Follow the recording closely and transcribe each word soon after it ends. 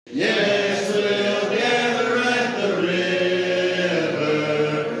Yes, we'll gather at the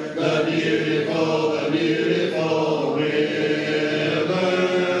river, the beautiful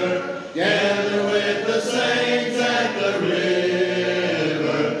river. Gather with the saints at the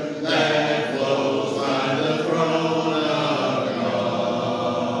river that flows by the throne of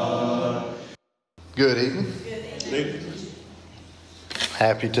God. Good evening. Good evening.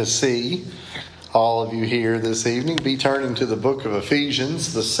 Happy to see all of you here this evening. Be turning to the book of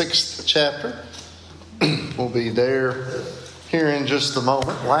Ephesians, the 6th chapter. We'll be there here in just a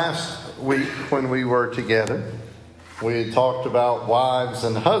moment. Last week when we were together, we had talked about wives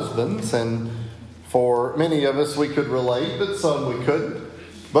and husbands, and for many of us we could relate, but some we couldn't.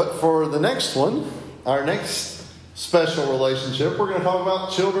 But for the next one, our next special relationship, we're going to talk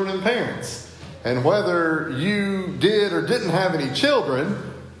about children and parents. And whether you did or didn't have any children,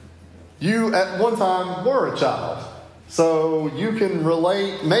 you at one time were a child. So you can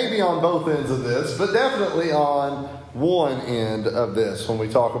relate maybe on both ends of this, but definitely on one end of this when we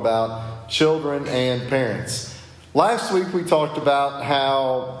talk about children and parents. Last week we talked about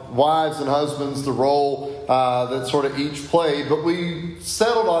how wives and husbands, the role that sort of each played, but we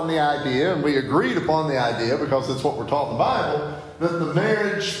settled on the idea, and we agreed upon the idea, because it's what we're taught in the Bible, that the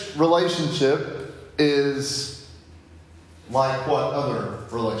marriage relationship is like what other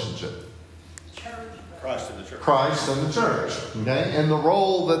relationship? Christ and the church. Christ and the church. Okay? And the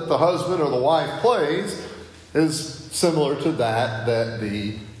role that the husband or the wife plays is similar to that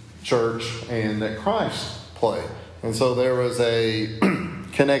the church and that Christ play. And so there was a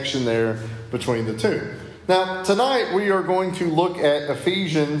connection there between the two. Now, tonight we are going to look at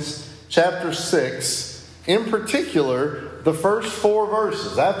Ephesians chapter 6, in particular, the first 4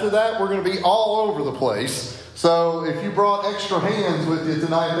 verses. After that, we're going to be all over the place. So if you brought extra hands with you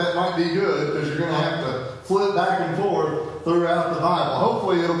tonight, that might be good, because you're going to have to flip back and forth throughout the Bible.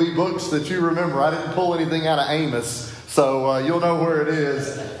 Hopefully it'll be books that you remember. I didn't pull anything out of Amos, so you'll know where it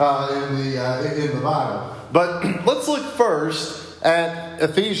is in the Bible. But let's look first at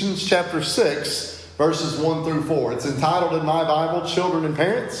Ephesians chapter 6, verses 1 through 4. It's entitled in my Bible, Children and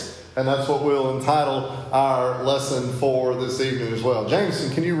Parents, and that's what we'll entitle our lesson for this evening as well. Jameson,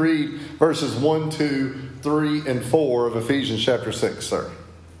 can you read verses 1, 2, 3, and 4 of Ephesians chapter 6, sir?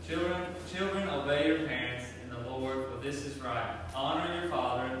 Children, obey your parents in the Lord, for this is right. Honor your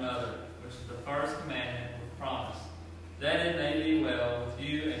father and mother, which is the first commandment with promise, that it may be well with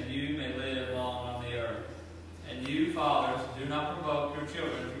you and you may live long on the earth. And you, fathers, do not provoke your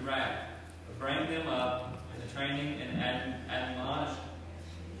children to wrath, but bring them up in the training and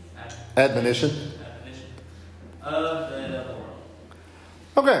admonition of the Lord.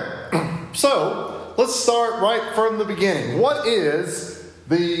 Okay, so let's start right from the beginning. What is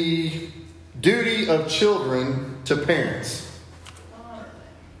the duty of children to parents?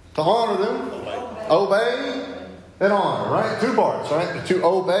 To honor them, obey, and honor, right? 2 parts, right? To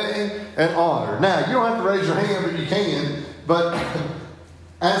obey and honor. Now, you don't have to raise your hand, but you can. But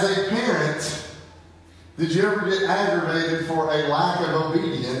as a parent, did you ever get aggravated for a lack of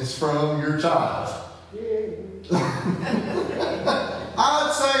obedience from your child?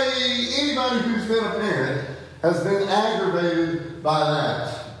 I'd say anybody who's been a parent has been aggravated by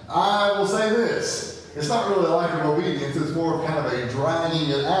that. I will say this. It's not really a lack of obedience. It's more of kind of a dragging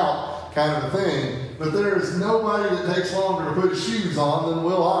it out kind of a thing. But there is nobody that takes longer to put shoes on than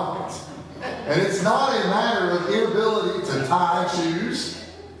Will Hopkins. And it's not a matter of inability to tie shoes.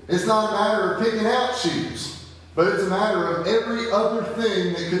 It's not a matter of picking out shoes. But it's a matter of every other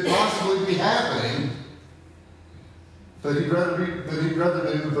thing that could possibly be happening that he'd rather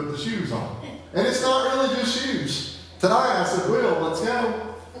do than put the shoes on. And it's not really just shoes. Tonight I said, Will, let's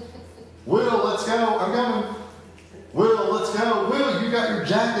go. Will, let's go. I'm coming. Will, let's go. Will, you got your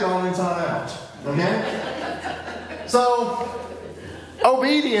jacket on inside out. Okay? So,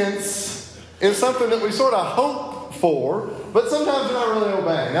 obedience is something that we sort of hope for, but sometimes we're not really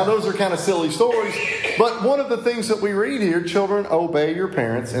obeying. Now, those are kind of silly stories, but one of the things that we read here, children, obey your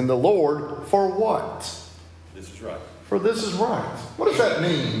parents in the Lord for what? This is right. For this is right. What does that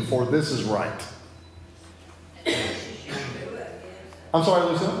mean, for this is right? I'm sorry,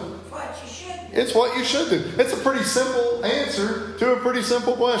 Lisa? It's what you should do. It's a pretty simple answer to a pretty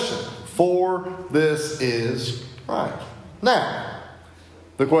simple question. For this is right. Now,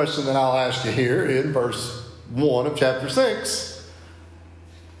 the question that I'll ask you here in verse 1 of chapter 6,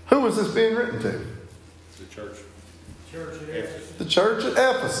 who was this being written to? The church. The church at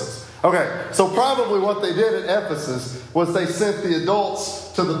Ephesus. Okay, so probably what they did at Ephesus was they sent the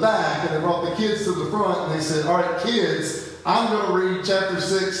adults to the back and they brought the kids to the front and they said, all right, kids, I'm going to read chapter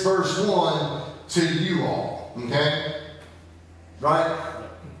 6, verse 1 to you all. Okay? Right?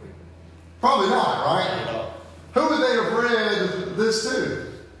 Probably not, right? You know, Who would they have read this to?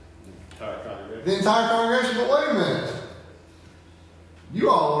 entire congregation. The entire congregation. But wait a minute. You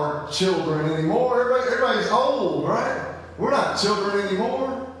all aren't children anymore. Everybody's old, right? We're not children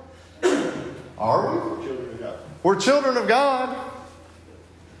anymore. Are we? Children of God. We're children of God.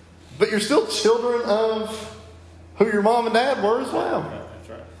 But you're still children of who your mom and dad were as well. That's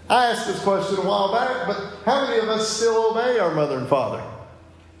right. I asked this question a while back, but how many of us still obey our mother and father?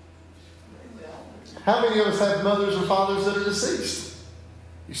 How many of us have mothers or fathers that are deceased?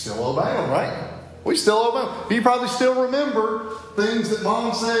 You still obey them, right? We still obey them. You probably still remember things that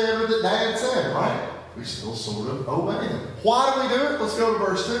mom said or that dad said, right? We still sort of obey them. Why do we do it? Let's go to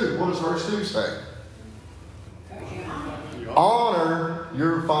verse 2. What does verse 2 say? Honor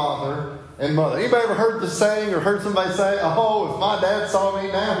your father and mother. Anybody ever heard the saying or heard somebody say, oh, if my dad saw me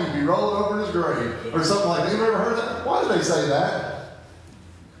now, he'd be rolling over in his grave, or something like that? Anybody ever heard that? Why do they say that?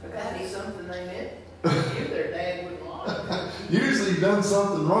 That'd be something they meant. You, their dad wouldn't like. Usually you've done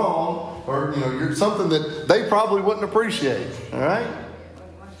something wrong, or you're something that they probably wouldn't appreciate. All right?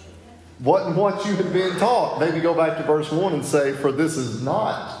 Wasn't what you had been taught. Maybe go back to verse 1 and say, for this is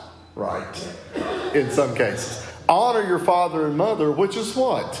not right in some cases. Honor your father and mother, which is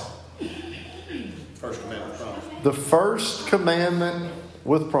what? First commandment promise. The first commandment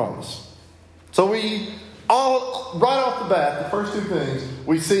with promise. So we all, right off the bat, the first two things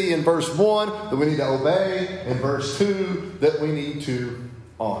we see in verse 1 that we need to obey, and verse 2 that we need to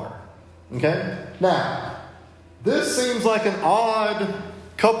honor. Okay? Now, this seems like an odd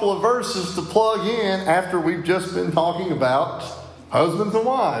couple of verses to plug in after we've just been talking about husbands and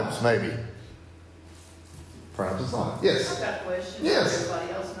wives, maybe. Perhaps it's not. Yes. I've got a question. Yes.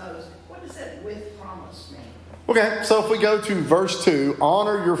 Everybody else knows. What does that with promise mean? Okay, so if we go to verse 2,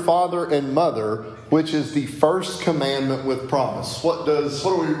 honor your father and mother, which is the first commandment with promise. What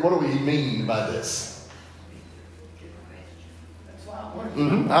do we mean by this? That's why I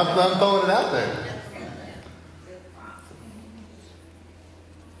wanted I'm throwing it out there.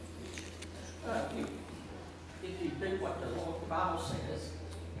 If you do what the Lord, the Bible says,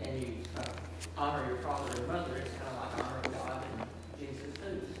 and you honor your father and mother, it's kind of like honoring God and Jesus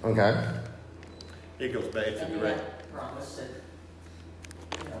too. Okay. It goes back to And the you right. have promise that,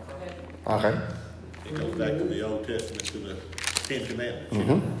 for heaven. Okay. It goes back to the Old Testament, to the Ten Commandments.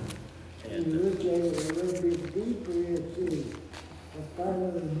 If And you look at it a little bit deeper, it says, a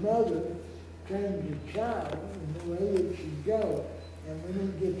father and mother trains a child in the way it should go. And when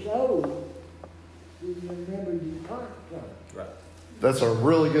it gets old, you remember you depart from it. right. That's a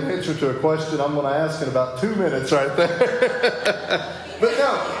really good answer to a question I'm going to ask in about 2 minutes right there. But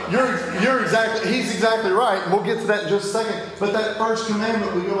no, he's exactly right. And we'll get to that in just a second. But that first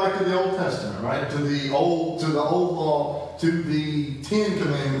commandment, we go back to the Old Testament, right? To the old law, to the 10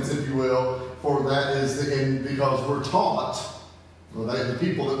 commandments, if you will. For that is, and because we're taught, well, the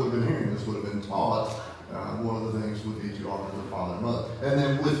people that would have been hearing this would have been taught, one of the things would be to honor their father and mother. And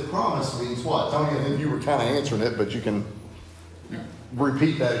then with promise means what? Tony, I think you were kind of answering it, but you can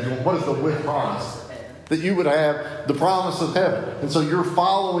repeat that if you want. What is the with promise? That you would have the promise of heaven. And so you're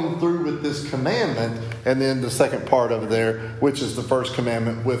following through with this commandment, and then the second part of it there, which is the first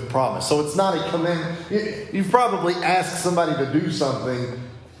commandment with promise. So it's not a commandment. You've probably asked somebody to do something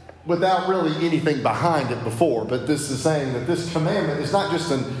without really anything behind it before. But this is saying that this commandment is not just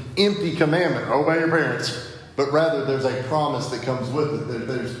an empty commandment, obey your parents, but rather there's a promise that comes with it.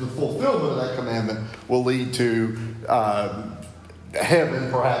 There's the fulfillment of that commandment will lead to heaven,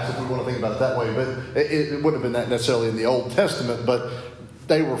 perhaps, if we want to think about it that way. But it wouldn't have been that necessarily in the Old Testament, but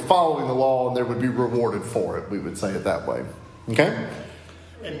they were following the law and they would be rewarded for it. We would say it that way. Okay?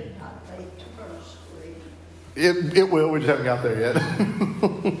 And It will. We just haven't got there yet.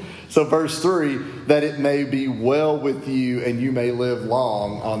 So verse 3, that it may be well with you and you may live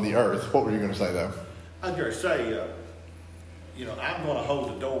long on the earth. What were you going to say, though? I was going to say, I'm going to hold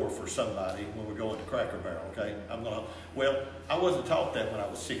the door for somebody when we go into Cracker Barrel, okay? I wasn't taught that when I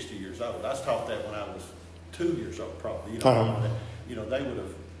was 60 years old. I was taught that when I was 2 years old, probably. They would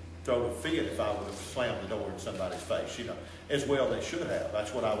have thrown a fit if I would have slammed the door in somebody's face, as well they should have.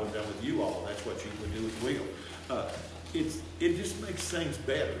 That's what I would have done with you all. That's what you would do with Will. It just makes things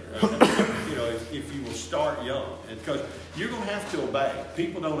better, if you will start young. And because you're going to have to obey.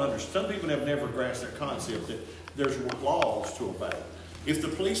 People don't understand. Some people have never grasped that concept that there's laws to obey. If the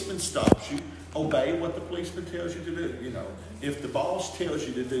policeman stops you, obey what the policeman tells you to do. If the boss tells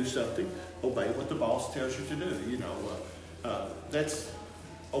you to do something, obey what the boss tells you to do. That's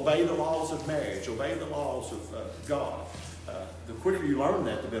obey the laws of marriage, obey the laws of God. The quicker you learn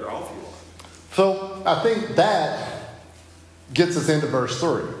that, the better off you are. So I think that gets us into verse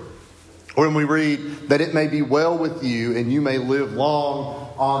 3. When we read that it may be well with you and you may live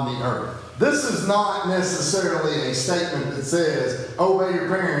long on the earth. This is not necessarily a statement that says, obey your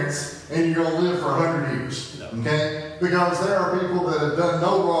parents and you're going to live for 100 years. No. Okay? Because there are people that have done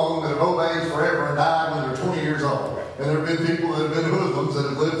no wrong, that have obeyed forever and died when they're 20 years old. And there have been people that have been hoodlums that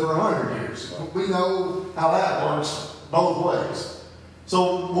have lived for 100 years. We know how that works both ways.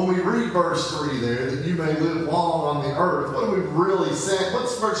 So when we read verse 3 there, that you may live long on the earth, what are we really saying?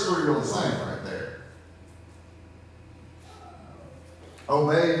 What's verse 3 really saying right there?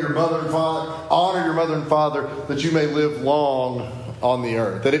 Obey your mother and father, honor your mother and father, that you may live long on the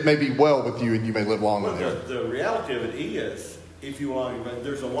earth, that it may be well with you and you may live long on the earth. The reality of it is, if you want,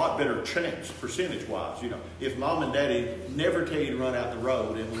 there's a lot better chance, percentage-wise. If mom and daddy never tell you to run out the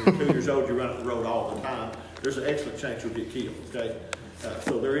road, and when you're 2 years old, you run out the road all the time, there's an excellent chance you'll get killed. Okay,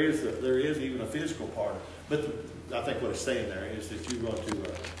 so there is even a physical part. But I think what it's saying there is that you're going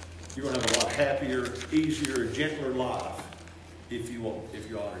to have a lot happier, easier, gentler life if you honor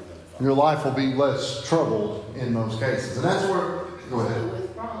your mother and father. Your life will be less troubled in most cases, and that's where. Go ahead.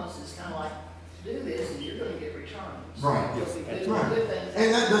 With promise, it's kind of like, do this and you're going to get returns. Right. If we That's do right. good things.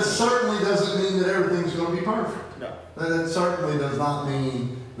 And that certainly doesn't mean that everything's going to be perfect. No. That certainly does not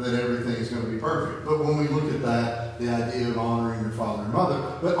mean that everything's going to be perfect. But when we look at that, the idea of honoring your father and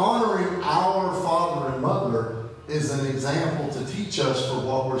mother, but honoring our father and mother is an example to teach us for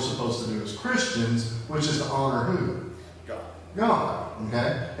what we're supposed to do as Christians, which is to honor who? God. God.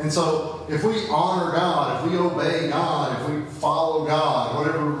 Okay? And so if we honor God, if we obey God, if we follow God,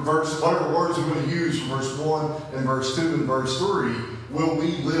 whatever words we're going to use from verse 1 and verse 2 and verse 3, will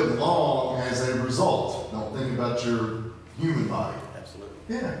we live long as a result? Don't think about your human body. Absolutely.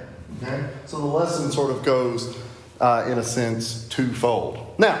 Yeah. Okay? So the lesson sort of goes, in a sense,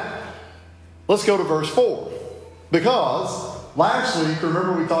 twofold. Now, let's go to verse 4. Because last week,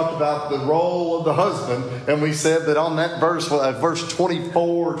 remember we talked about the role of the husband, and we said that on that verse, verse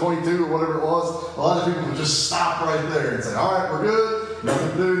 24 or 22 or whatever it was, a lot of people would just stop right there and say, all right, we're good,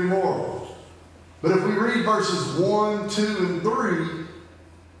 nothing to do anymore. But if we read verses 1, 2, and 3,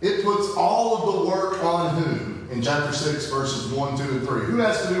 it puts all of the work on who? In chapter 6, verses 1, 2, and 3. Who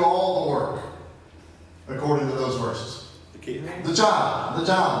has to do all the work according to those verses? The kid. The child. The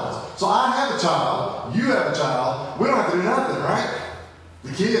child does. So I have a child. You have a child. We don't have to do nothing, right?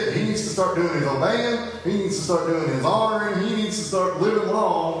 The kid, he needs to start doing his obeying. He needs to start doing his honoring. He needs to start living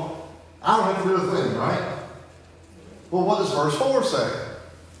long. I don't have to do a thing, right? Well, what does verse 4 say?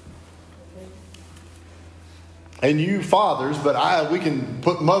 And you fathers, but we can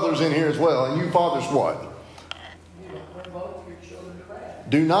put mothers in here as well. And you fathers what? Provoke your children to wrath.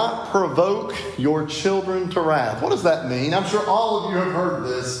 Do not provoke your children to wrath. What does that mean? I'm sure all of you have heard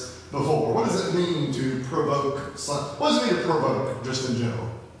this before. What does it mean to provoke? What does it mean to provoke, just in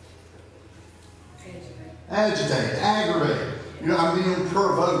general? Agitate, aggravate. I'm being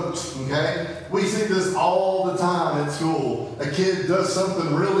provoked, okay? We see this all the time at school. A kid does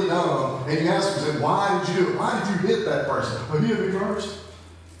something really dumb, and you ask them, why did you do it? Why did you hit that person? Well, you hit me first.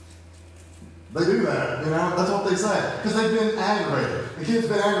 They do that, that's what they say. Because they've been aggravated. The kid's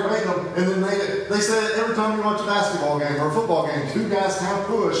been aggravating them, and then they say that every time you watch a basketball game or a football game, two guys kind of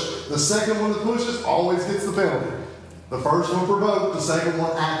push. The second one that pushes always gets the penalty. The first one provoked, the second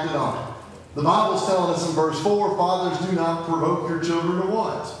one acted on it. The Bible's telling us in verse 4, fathers, do not provoke your children to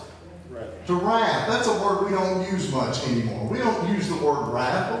what? Right. To wrath. That's a word we don't use much anymore. We don't use the word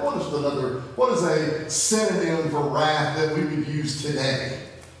wrath, but what is a synonym for wrath that we would use today?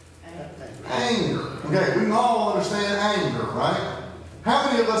 Anger. Okay, we can all understand anger, right? How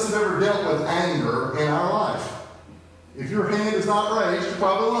many of us have ever dealt with anger in our life? If your hand is not raised, you're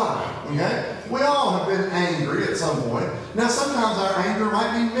probably lying. Okay? We all have been angry at some point. Now, sometimes our anger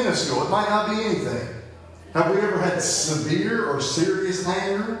might be minuscule. It might not be anything. Have we ever had severe or serious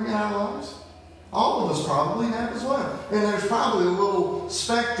anger in our lives? All of us probably have as well. And there's probably a little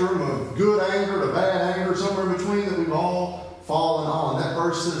spectrum of good anger to bad anger, somewhere in between, that we've all fallen on. That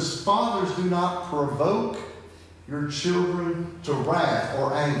verse says, fathers, do not provoke your children to wrath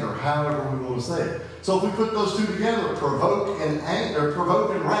or anger, however we want to say it. So if we put those two together, provoke and anger,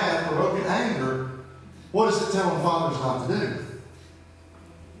 provoke and wrath, provoke and anger, what is it telling fathers not to do?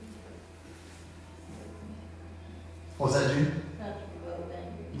 What's that, Jude? Not to provoke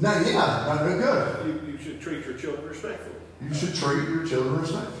anger. No, not good. You should treat your children respectfully. You should treat your children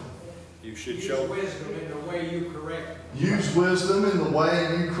respectfully. You should Use show wisdom in the way you correct them. Use wisdom in the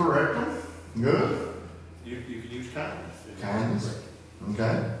way you correct them. Good. You can use kindness. Kindness.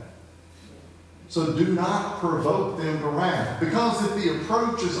 Okay. So do not provoke them to wrath. Because if the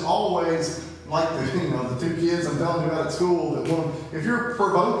approach is always, like the two kids I'm telling you about at school that if you're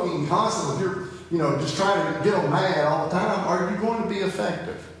provoking constantly, if you're just trying to get them mad all the time, are you going to be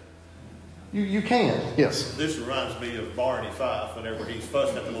effective? You can. Yes. This reminds me of Barney Fife whenever he's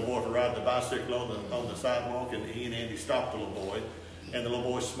fussing at the little boy for riding the bicycle on the sidewalk, and he and Andy stop the little boy, and the little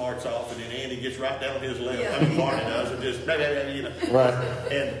boy smarts off, and then Andy gets right down his level. I mean, Barney does, and just Right.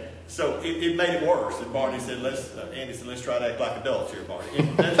 And so it made it worse. And Barney said, Andy said, let's try to act like adults here, Barney.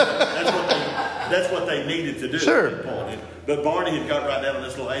 And that's what they needed to do Sure. at that point. But Barney had got right down on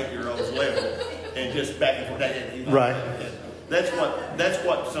this little 8-year-old's level and just back and forth. Right. And that's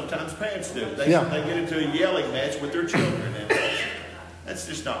what sometimes parents do. They get into a yelling match with their children, and that's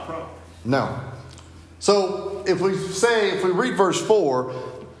just not proper. No. So if we read verse 4,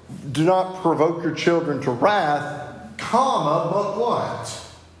 do not provoke your children to wrath, comma, but what?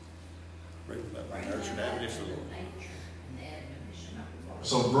 Nurture and admonition of the Lord.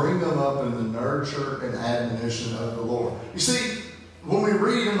 So bring them up in the nurture and admonition of the Lord. You see, when we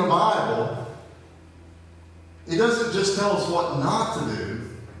read in the Bible, it doesn't just tell us what not to do,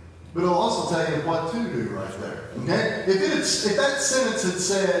 but it'll also tell you what to do right there. Okay? If that sentence had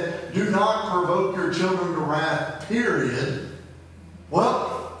said, do not provoke your children to wrath, period,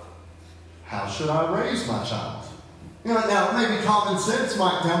 well, how should I raise my child? Now maybe common sense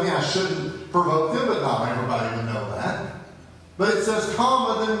might tell me I shouldn't provoke them, but not everybody would know that. But it says,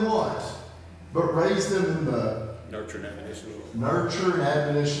 comma, then what? But raise them in the nurture and admonition of the Lord. Nurture and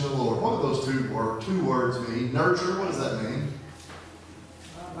admonition of the Lord. What do those two words mean? Nurture, what does that mean?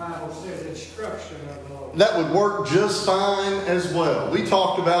 My Bible says instruction of the Lord. That would work just fine as well. We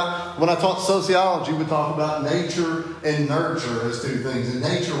talked about, when I taught sociology, we talked about nature and nurture as two things. In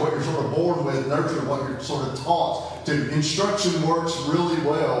nature, what you're sort of born with, nurture, what you're sort of taught to. Instruction works really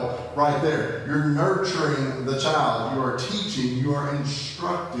well right there. You're nurturing the child. You are teaching, you are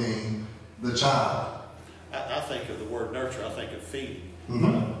instructing the child. I think of the word nurture, I think of feeding.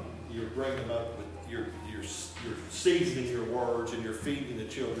 Mm-hmm. You're bringing them up with you're seasoning your words, and you're feeding the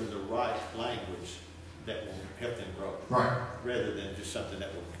children the right language that will help them grow. Right. Rather than just something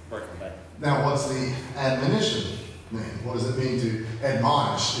that will break them back. Now, what's the admonition mean? What does it mean to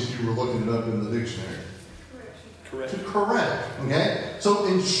admonish if you were looking it up in the dictionary? Correct. To correct. Okay? So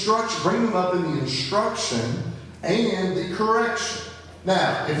bring them up in the instruction and the correction.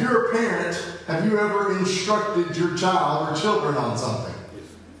 Now, if you're a parent, have you ever instructed your child or children on something?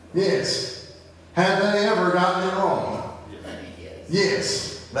 Yes. Have they ever gotten it wrong?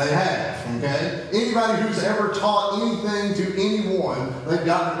 Yes, they have. Okay? Anybody who's ever taught anything to anyone, they've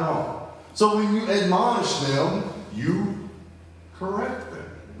gotten it wrong. So when you admonish them, you correct them.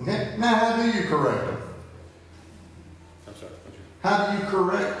 Okay? Now, how do you correct them? I'm sorry. How do you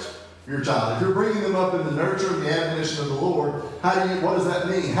correct your child? If you're bringing them up in the nurture and the admonition of the Lord, what does that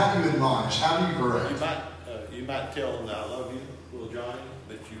mean? How do you admonish? How do you correct? You might tell them that I love you, little Johnny,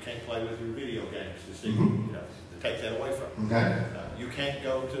 but you can't play with your video games to see, Mm-hmm. to take that away from you. Okay. You can't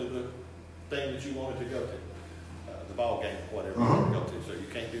go to the thing that you wanted to go to, the ball game, whatever you Uh-huh. want to go to. So you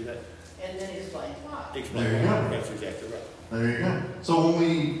can't do that. And then explain why. Explain There you why. go. That's exactly right. There you go. So when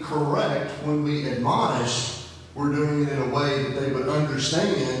we correct, when we admonish, we're doing it in a way that they would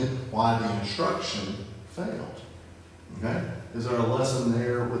understand why the instruction failed. Okay? Is there a lesson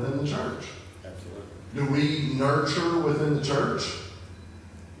there within the church? Absolutely. Do we nurture within the church?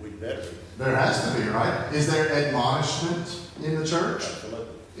 We better. There has to be, right? Is there admonishment in the church? Absolutely.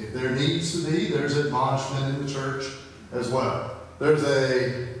 If there needs to be, there's admonishment in the church as well. There's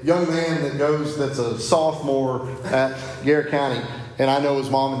a young man that's a sophomore at Garrett County, and I know his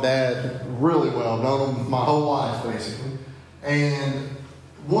mom and dad really well. I've known them my whole life, basically. And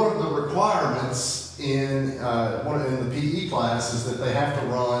one of the requirements in the PE class is that they have to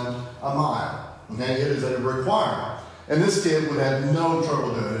run a mile. Okay, it is a requirement. And this kid would have no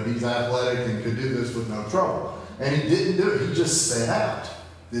trouble doing it. He's athletic and could do this with no trouble. And he didn't do it. He just set out.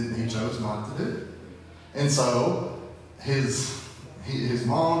 He chose not to do it. And so his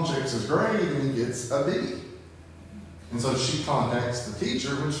mom checks his grade and he gets a B. And so she contacts the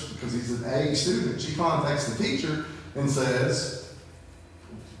teacher, because he's an A student, she contacts the teacher and says,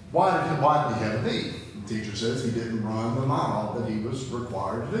 why did he have a B? The teacher says he didn't run the mile that he was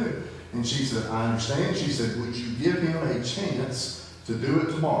required to do. And she said, I understand. She said, would you give him a chance to do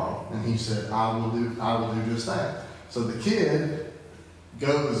it tomorrow? And he said, I will do just that. So the kid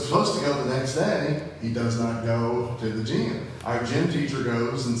was supposed to go the next day. He does not go to the gym. Our gym teacher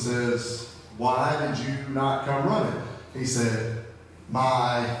goes and says, why did you not come running? He said,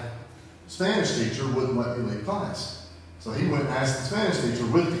 my Spanish teacher wouldn't let me leave class. So he went and asked the Spanish teacher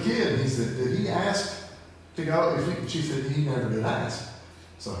with the kid. And he said, did he ask to go? She said, he never did ask.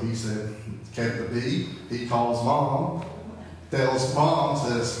 So he said, kept the B. He calls mom, tells mom,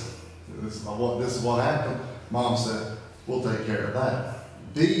 says, this is what happened. Mom said, we'll take care of that.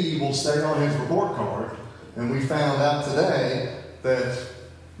 D will stay on his report card. And we found out today that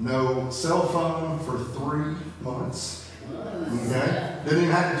no cell phone for 3 months. Okay? Doesn't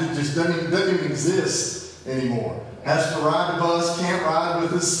even exist anymore. Has to ride the bus, can't ride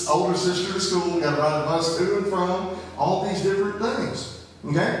with his older sister to school, got to ride the bus to and from, all these different things.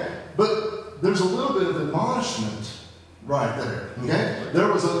 Okay? But there's a little bit of admonishment right there. Okay? There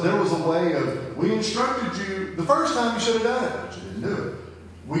was a way of, we instructed you the first time you should have done it, but you didn't do it.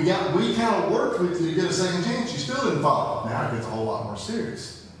 We kind of worked with you to get a second chance. You still didn't follow. Now it gets a whole lot more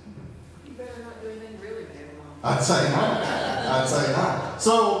serious. You better not do anything really bad, Mom. I'd say not.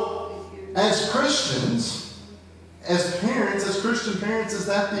 So, as Christians, as parents, as Christian parents, is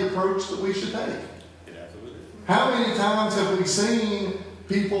that the approach that we should take? Yeah, absolutely. How many times have we seen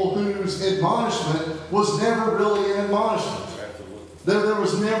people whose admonishment was never really an admonishment? Absolutely. There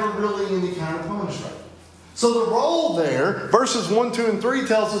was never really any kind of punishment. So the role there, verses 1, 2, and 3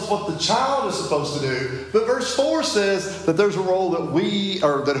 tells us what the child is supposed to do. But verse 4 says that there's a role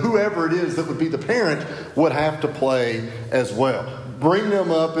that that whoever it is that would be the parent would have to play as well. Bring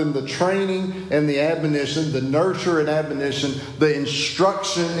them up in the training and the admonition, the nurture and admonition, the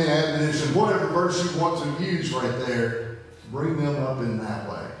instruction and admonition, whatever verse you want to use right there. Bring them up in that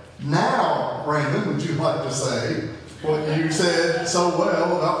way. Now, Brandon, would you like to say what you said so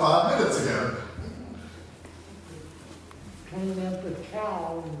well about 5 minutes ago? Train up a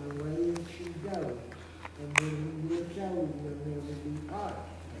child in the way it should go, and when he gets old, he'll never depart.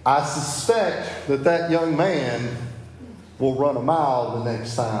 I suspect that young man will run a mile the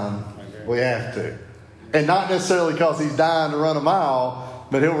next time we have to. And not necessarily because he's dying to run a mile,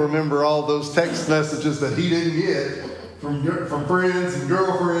 but he'll remember all those text messages that he didn't get from friends and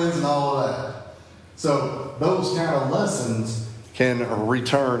girlfriends and all of that. So those kind of lessons can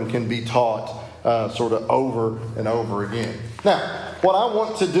be taught sort of over and over again. Now, what I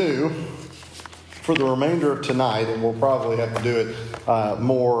want to do for the remainder of tonight, and we'll probably have to do it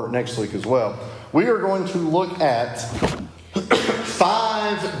more next week as well, we are going to look at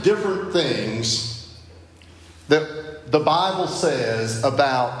 5 different things that the Bible says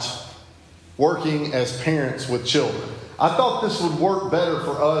about working as parents with children. I thought this would work better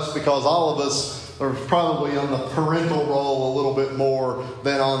for us because all of us are probably on the parental role a little bit more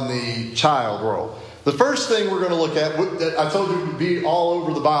than on the child role. The first thing we're going to look at, I told you to be all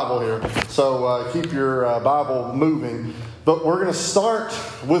over the Bible here, so keep your Bible moving. But we're going to start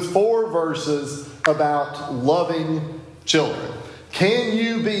with 4 verses about loving children. Can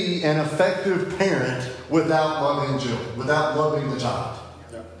you be an effective parent without loving children, without loving the child?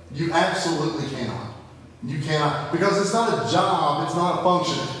 Yeah. You absolutely cannot. You cannot. Because it's not a job, it's not a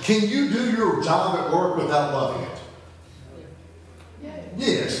function. Can you do your job at work without loving it?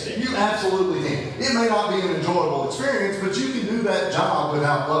 Yes, you absolutely can. It may not be an enjoyable experience, but you can do that job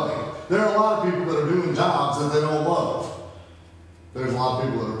without loving it. There are a lot of people that are doing jobs that they don't love. There's a lot of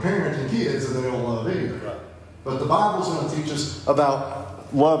people that are parenting kids that they don't love either. Right. But the Bible's going to teach us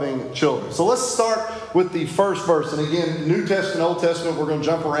about loving children. So let's start with the first verse. And again, New Testament, Old Testament, we're going to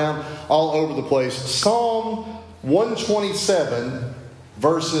jump around all over the place. Psalm 127,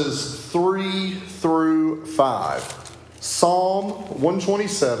 verses 3 through 5. Psalm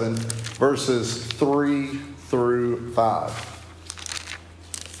 127, verses 3 through 5.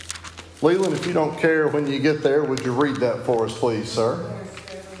 Leland, if you don't care when you get there, would you read that for us, please, sir?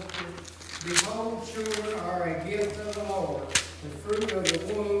 Behold, children are a gift of the Lord. The fruit of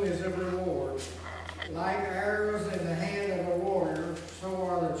the womb is a reward. Like arrows in the hand of a warrior, so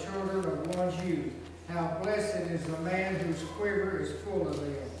are the children of one's youth. How blessed is the man whose quiver is full of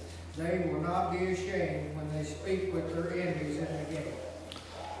them. They will not be ashamed when they speak with their enemies in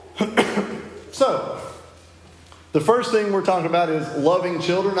the gate. So, the first thing we're talking about is loving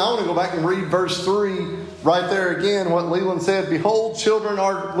children. I want to go back and read verse 3 right there again, what Leland said. Behold, children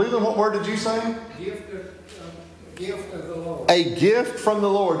are... Leland, what word did you say? Gift of the Lord. A gift from the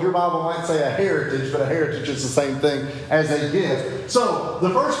Lord. Your Bible might say a heritage, but a heritage is the same thing as a gift. So, the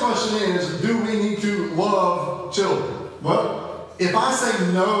first question is, do we need to love children? Well, if I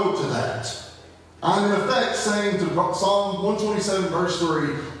say no to that, I'm in effect saying to Psalm 127 verse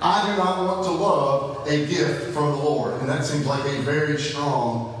 3, I do not want to love a gift from the Lord. And that seems like a very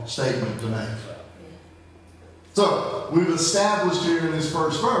strong statement to make. So, we've established here in this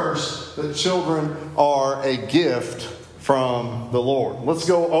first verse that children are a gift from the Lord. Let's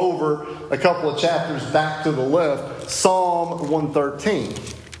go over a couple of chapters back to the left. Psalm 113.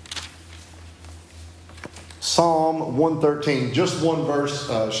 Psalm 113. Just one verse,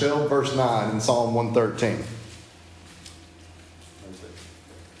 Shell, verse 9 in Psalm 113.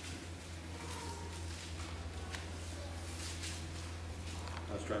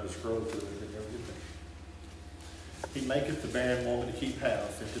 I was trying to scroll through it and never get there. He maketh the barren woman to keep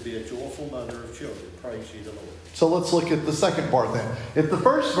house and to be a joyful mother of children. Praise ye the Lord. So let's look at the second part then. If the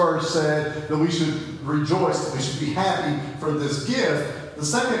first verse said that we should rejoice, that we should be happy for this gift, the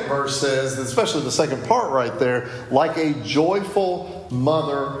second verse says, especially the second part right there, like a joyful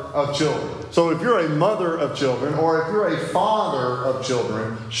mother of children. So if you're a mother of children or if you're a father of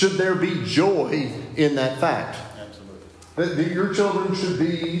children, should there be joy in that fact? Absolutely. That your children should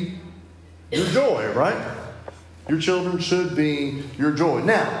be your joy, right? Your children should be your joy.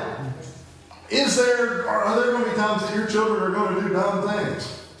 Now, are there going to be times that your children are going to do dumb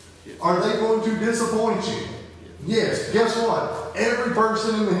things? Are they going to disappoint you? Yes. Guess what? Every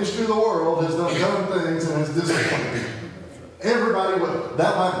person in the history of the world has done dumb things and has disappointed you. Everybody will.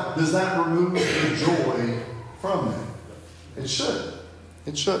 Does that remove the joy from them? It should.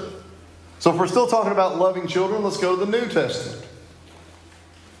 It should. So if we're still talking about loving children, let's go to the New Testament.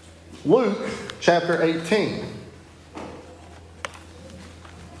 Luke chapter 18.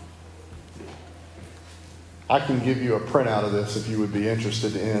 I can give you a printout of this if you would be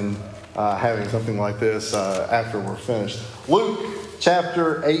interested in having something like this after we're finished. Luke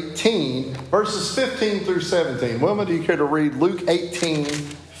chapter 18, verses 15 through 17. Wilma, do you care to read Luke 18,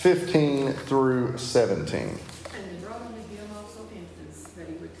 15 through 17? And they brought unto him also infants, that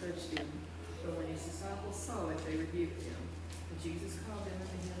he would touch them. But when his disciples saw it, they rebuked him. And Jesus called them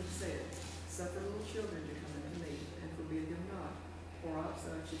unto him and said, Suffer little children to come unto me, and forbid them not, for of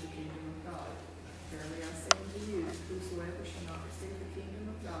such is the kingdom of God. Verily I say unto you, whosoever shall not receive the kingdom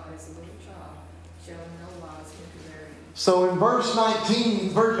of God as a little child, shall in no wise enter therein. So in verse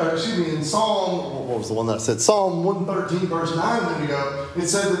 19, in Psalm, what was the one that said? Psalm 113, verse 9 a minute ago, it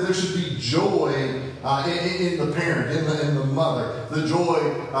said that there should be joy in the parent, in the mother. The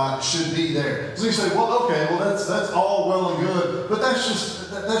joy should be there. So you say, well, okay, well that's all well and good, but that's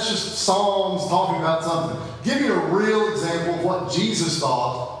just Psalms talking about something. Give me a real example of what Jesus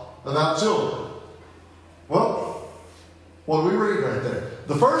thought about children. Well, what do we read right there?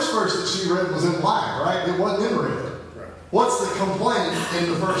 The first verse that she read was in black, right? It wasn't in red. What's the complaint in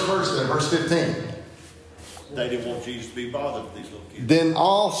the first verse there, verse 15? They didn't want Jesus to be bothered with these little kids.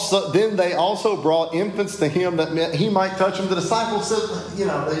 Then they also brought infants to him that he might touch them. The disciples said,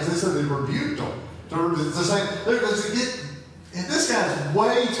 they said they rebuked them. This guy's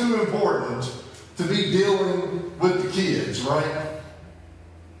way too important to be dealing with the kids, right?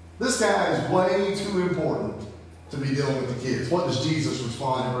 This guy is way too important to be dealing with the kids. What does Jesus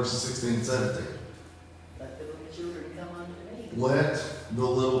respond in verses 16 and 17? Let the little children come unto me. Let the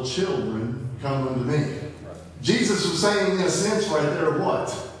little children come unto me. Jesus was saying in a sense right there what?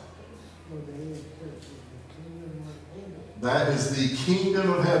 That is the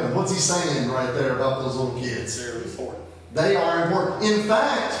kingdom of heaven. What's he saying right there about those little kids? They're important. They are important. In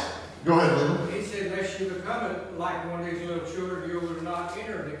fact, go ahead, Lynn. He said, unless you become like one of these little children, you will not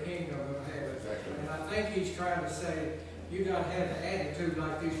enter the kingdom of heaven. Exactly. And I think he's trying to say, you got to have an attitude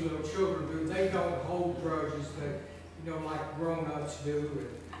like these little children do. They don't hold grudges that, like grown-ups do.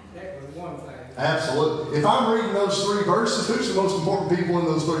 And that was one thing. Absolutely. If I'm reading those three verses, who's the most important people in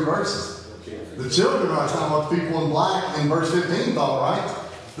those three verses? The children are talking about the people in black in verse 15 thought, right?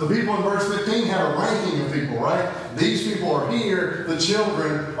 The people in verse 15 had a ranking of people, right? These people are here. The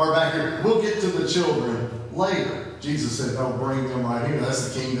children are back here. We'll get to the children later. Jesus said, don't bring them right here.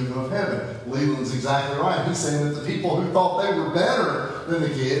 That's the kingdom of heaven. Leland's exactly right. He's saying that the people who thought they were better than the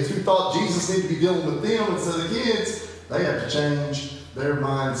kids, who thought Jesus needed to be dealing with them instead of the kids, they have to change their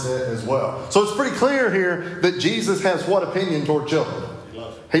mindset as well. So it's pretty clear here that Jesus has what opinion toward children?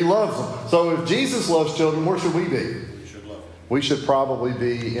 He loves them. So if Jesus loves children, where should we be? We should love them. We should probably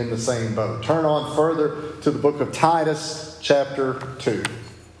be in the same boat. Turn on further to the book of Titus, chapter 2.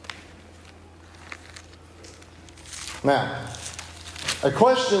 Now, a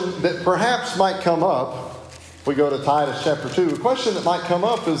question that perhaps might come up, we go to Titus chapter 2, a question that might come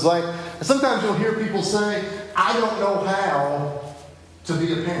up is like, sometimes you'll hear people say, I don't know how to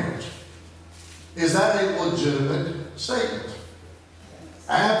be a parent. Is that a legitimate statement?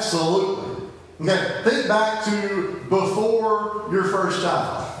 Absolutely. Okay, think back to before your first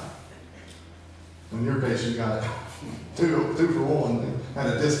child. In your case, you got two for one at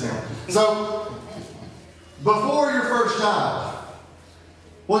a discount. So, before your first child,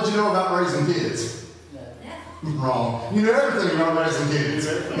 what'd you know about raising kids? Wrong. You knew everything about raising kids.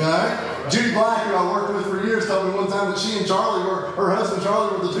 Right? Judy Black, who I worked with for years, told me one time that she and Charlie her husband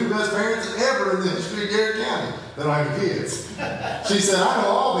Charlie were the two best parents ever in the history of Garrett County. They don't have kids. She said, I know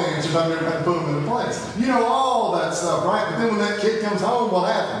all the answers. I've never had to put them into place. You know all that stuff, right? But then when that kid comes home,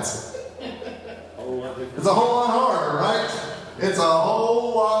 what happens? It's a whole lot harder, right? It's a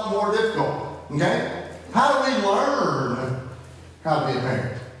whole lot more difficult. Okay? How do we learn how to be a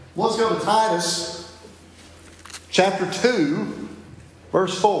parent? Let's go to Titus chapter 2,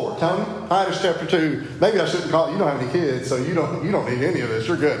 verse 4. Tony? Titus chapter 2. Maybe I shouldn't call it. You don't have any kids, so you don't need any of this.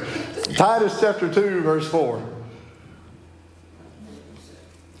 You're good. Titus chapter 2, verse 4.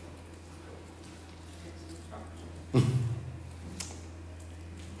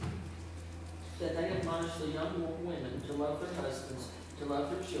 That they admonish the young women to love their husbands, to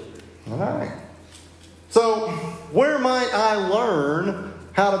love their children. All right. So, where might I learn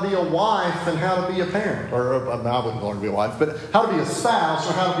how to be a wife and how to be a parent? Or, I wouldn't learn to be a wife, but how to be a spouse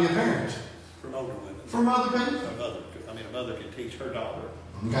or how to be a parent? From older women. From other people? A mother can teach her daughter.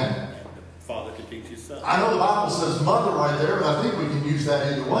 Okay. And the father can teach his son. I know the Bible says mother right there, but I think we can use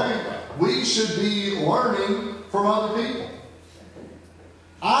that either way. We should be learning from other people.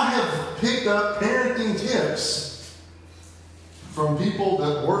 I have picked up parenting tips from people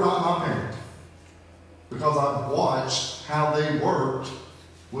that were not my parent because I've watched how they worked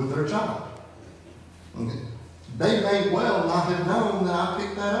with their child. Okay. They may well not have known that I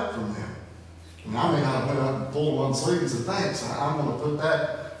picked that up from them. And I may not have went up and pulled one sleeve and said, thanks, I'm going to put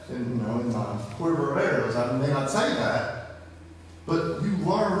that in my quiver of arrows. I may not say that, but you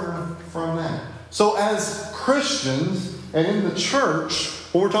learn from that. So as Christians and in the church,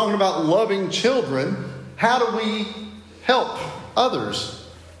 when we're talking about loving children, how do we help others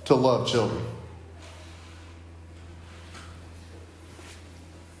to love children?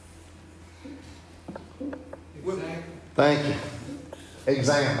 Thank you.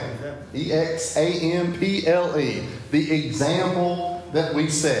 Example. EXAMPLE. The example that we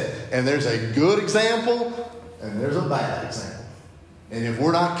set. And there's a good example and there's a bad example. And if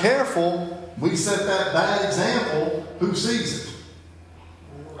we're not careful, we set that bad example, who sees it?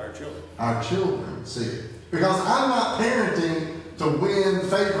 Our children. Our children see it. Because I'm not parenting to win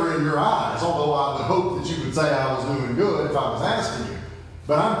favor in your eyes, although I would hope that you would say I was doing good if I was asking you.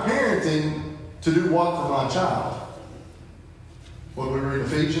 But I'm parenting to do what for my child? What do we read in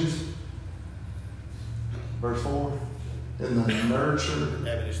Ephesians? Verse 4. In the nurture and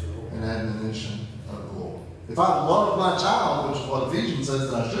admonition of the Lord. If I love my child, which is what Ephesians says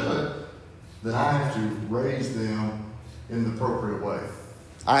that I should, then I have to raise them in the appropriate way.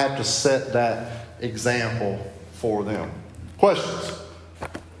 I have to set that example for them. Questions?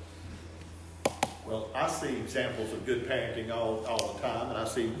 Well, I see examples of good parenting all the time, and I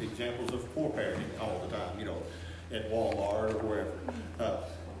see examples of poor parenting all the time, at Walmart or wherever.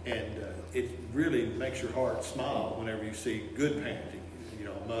 It really makes your heart smile whenever you see good parenting.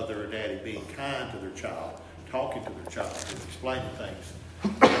 A mother or daddy being kind to their child, talking to their child, explaining things to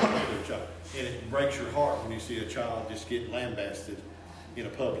their child. And it breaks your heart when you see a child just get lambasted in a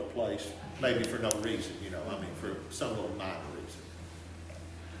public place, maybe for no reason, for some little minor reason.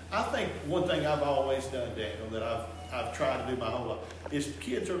 I think one thing I've always done, Daniel, that I've tried to do my whole life, is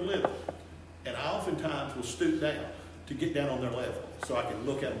kids are little. And I oftentimes will stoop down to get down on their level so I can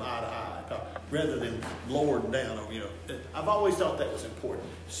look at them eye to eye, rather than lowering down. I've always thought that was important.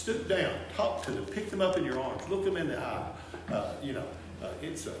 Stoop down, talk to them, pick them up in your arms, look them in the eye.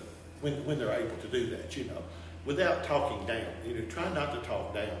 It's when they're able to do that, without talking down. Try not to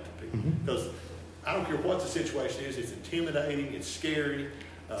talk down to people, because I don't care what the situation is. It's intimidating. It's scary.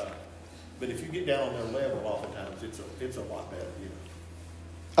 But if you get down on their level, oftentimes it's a lot better.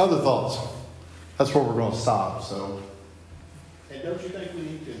 Other thoughts? That's where we're going to stop. So, and don't you think we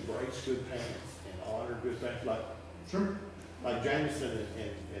need to embrace good parents and honor good parents? Like Jameson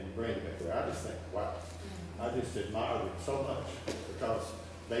and Brandon back there. I just think, wow. I just admire them so much because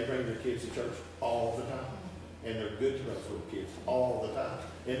they bring their kids to church all the time. And they're good to those little kids all the time.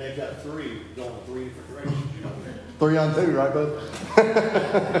 And they've got three going 3 different directions, 3 on 2, right, bud?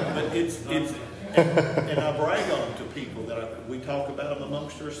 But and I brag on them to people that we talk about them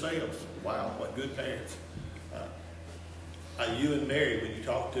amongst ourselves. Wow, what good parents. You and Mary, when you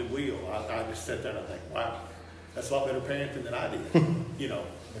talk to Will, I just sit there and I think, wow, that's a lot better parenting than I did.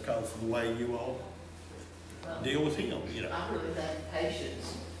 Because of the way you all deal with him. I really think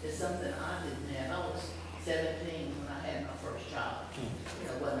patience is something I didn't have. I was 17 when I had my first child.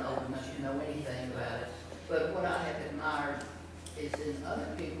 Wasn't old enough to know anything about it. But what I have admired is in other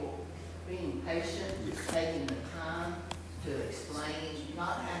people being patient, taking the time to explain,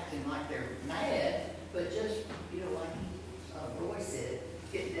 not acting like they're mad, but just, like Roy said,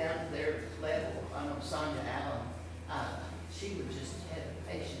 get down to their level. I know Sonia Allen, she would just have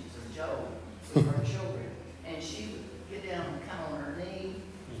the patience of Job with her children. And she would get down and kind of on her knee,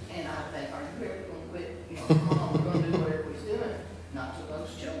 and I think, are you ever going to quit? You know, come on, we're going to do whatever he's doing. Not till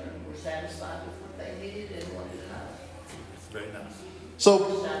those children were satisfied with what they needed and wanted to know. Very nice.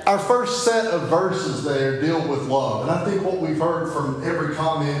 So our first set of verses there deal with love. And I think what we've heard from every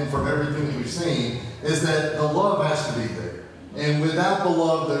comment, from everything that we've seen, is that the love has to be there. And without the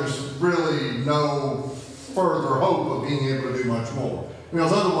love, there's really no further hope of being able to do much more.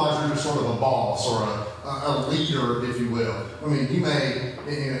 Because otherwise you're just sort of a boss or a leader, if you will. I mean, you may,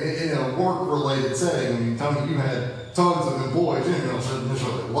 in a work-related setting, I mean, Tony, you had tons of employees, you know,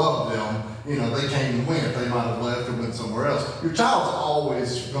 necessarily love them. You know, they came and went. They might have left or went somewhere else. Your child's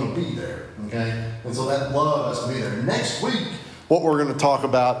always going to be there, okay? And so that love has to be there. Next week, what we're going to talk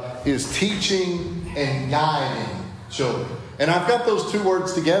about is teaching and guiding children. And I've got those two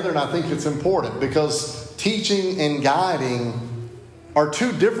words together, and I think it's important because teaching and guiding are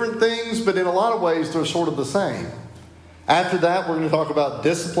two different things, but in a lot of ways, they're sort of the same. After that, we're going to talk about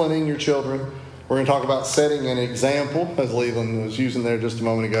disciplining your children. We're going to talk about setting an example, as Leland was using there just a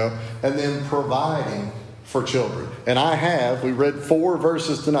moment ago, and then providing for children. And we read 4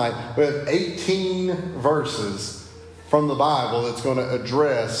 verses tonight. We have 18 verses from the Bible that's going to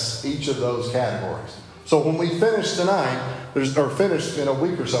address each of those categories. So when we finish tonight, or finish in a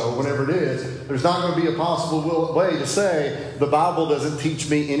week or so, whenever it is, there's not going to be a possible way to say the Bible doesn't teach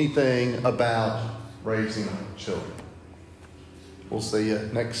me anything about raising children. We'll see you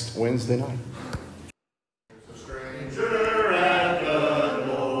next Wednesday night.